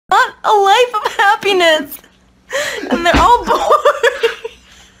a life of happiness, and they're all bored.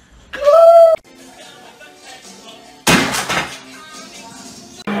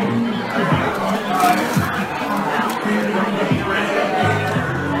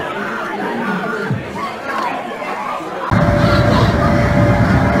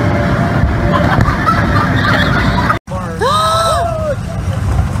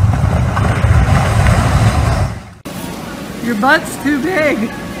 Your butt's too big.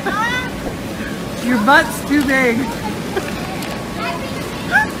 Your butt's too big.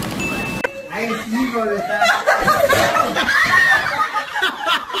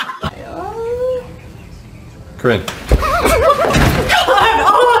 Corinne.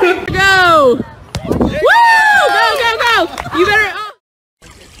 Go! Woo! Go, go, go! You better.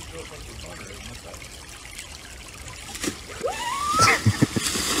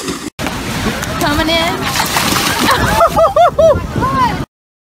 Coming in.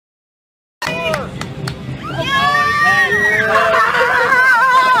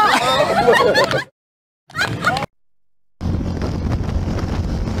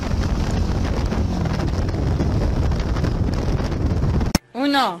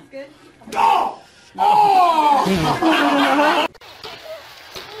 Uno. No! Oh!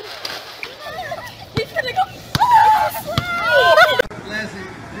 He's gonna go.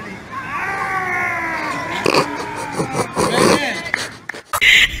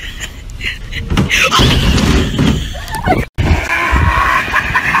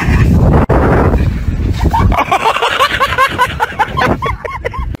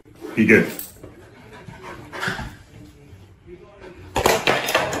 He good.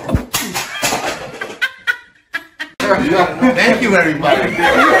 Thank you, everybody.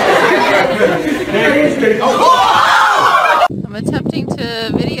 I'm attempting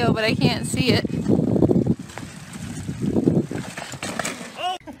to video, but I can't see it.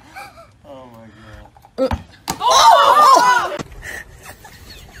 Oh my god.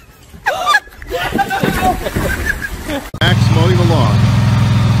 Max mowing the lawn.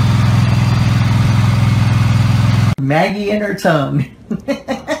 Maggie and her tongue.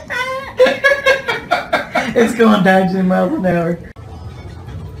 It's going 90 miles an hour.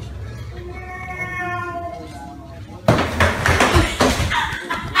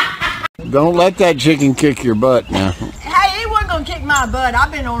 Don't let that chicken kick your butt now. Hey, he wasn't gonna kick my butt. I've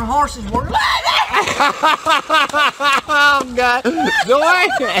been on horses working. Oh God! Joy!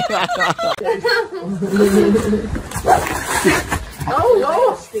 Oh,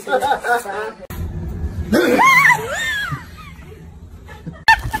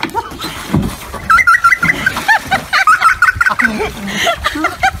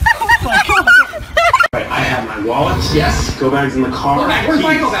 I have my wallet. Yes. Go bags in the car. Go back. Where's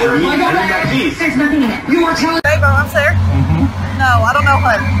my go bag? Where's my go bag? Keys. There's nothing in it. You were telling Babe, I'm upstairs? No, I don't know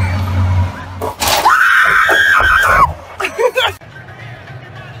what.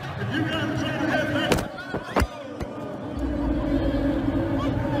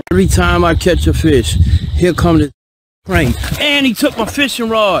 Every time I catch a fish, here comes the crane. And he took my fishing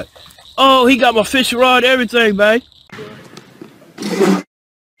rod. Oh, he got my fishing rod, everything, babe.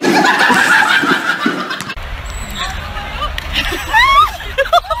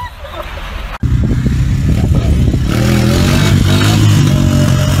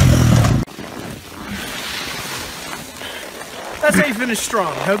 That's how you finish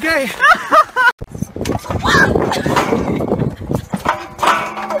strong, okay?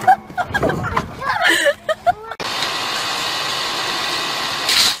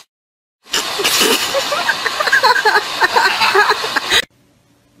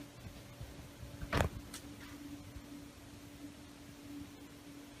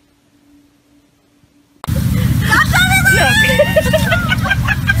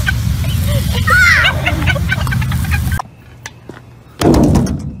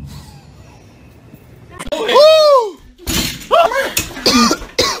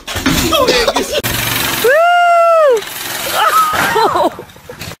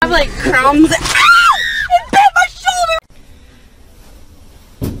 I have like crumbs. It bit my shoulder.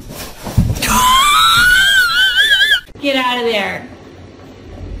 Get out of there.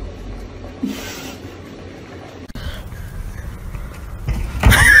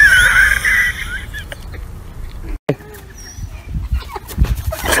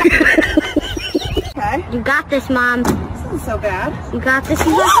 Okay. You got this, Mom. This isn't so bad. You got this,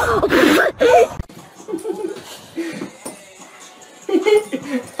 Mom.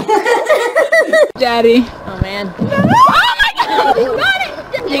 Daddy. Oh man. Oh my God! You got it!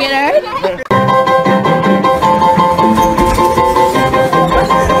 Did you get hurt?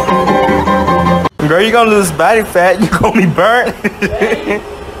 Girl, you gonna lose body fat. You gonna be burnt.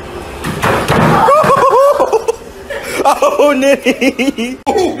 Oh, Nitty.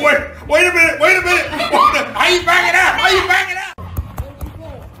 Oh, wait a minute, wait a minute. How you backing up? How you backing up?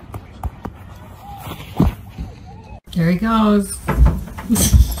 Here he goes.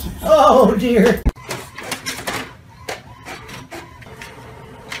 Oh dear.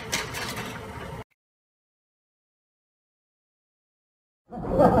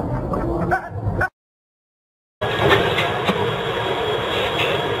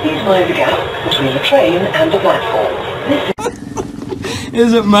 Please mind the gap between the train and the platform.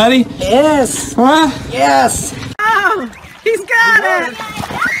 Is it muddy? Yes. Huh? Yes. Oh, he's got it.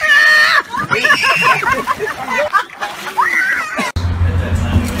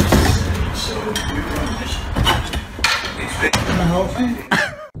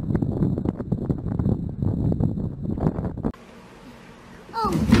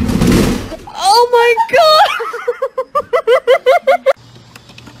 Oh my god!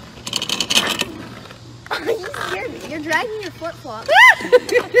 You're dragging your flip-flop.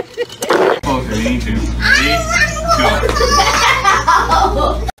 Closer, you need to. Ready? Go.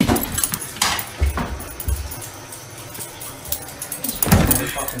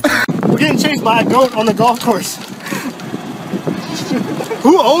 We're getting chased by a goat on the golf course.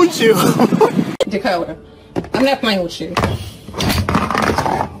 Who owns you? Dakota, I'm gonna have my old shoe.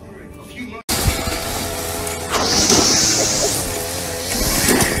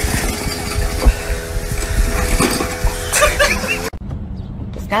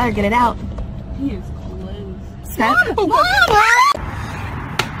 Just gotta get it out. He is close. Set.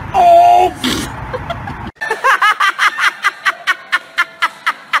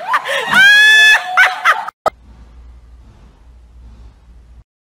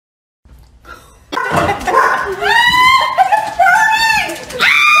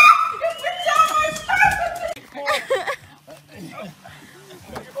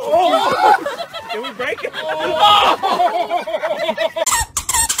 Can we break it?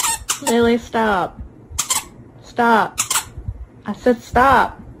 Lily, stop. Stop. I said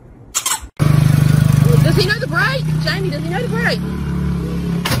stop. Does he know the brake? Jamie, does he know the brake?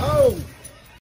 Oh.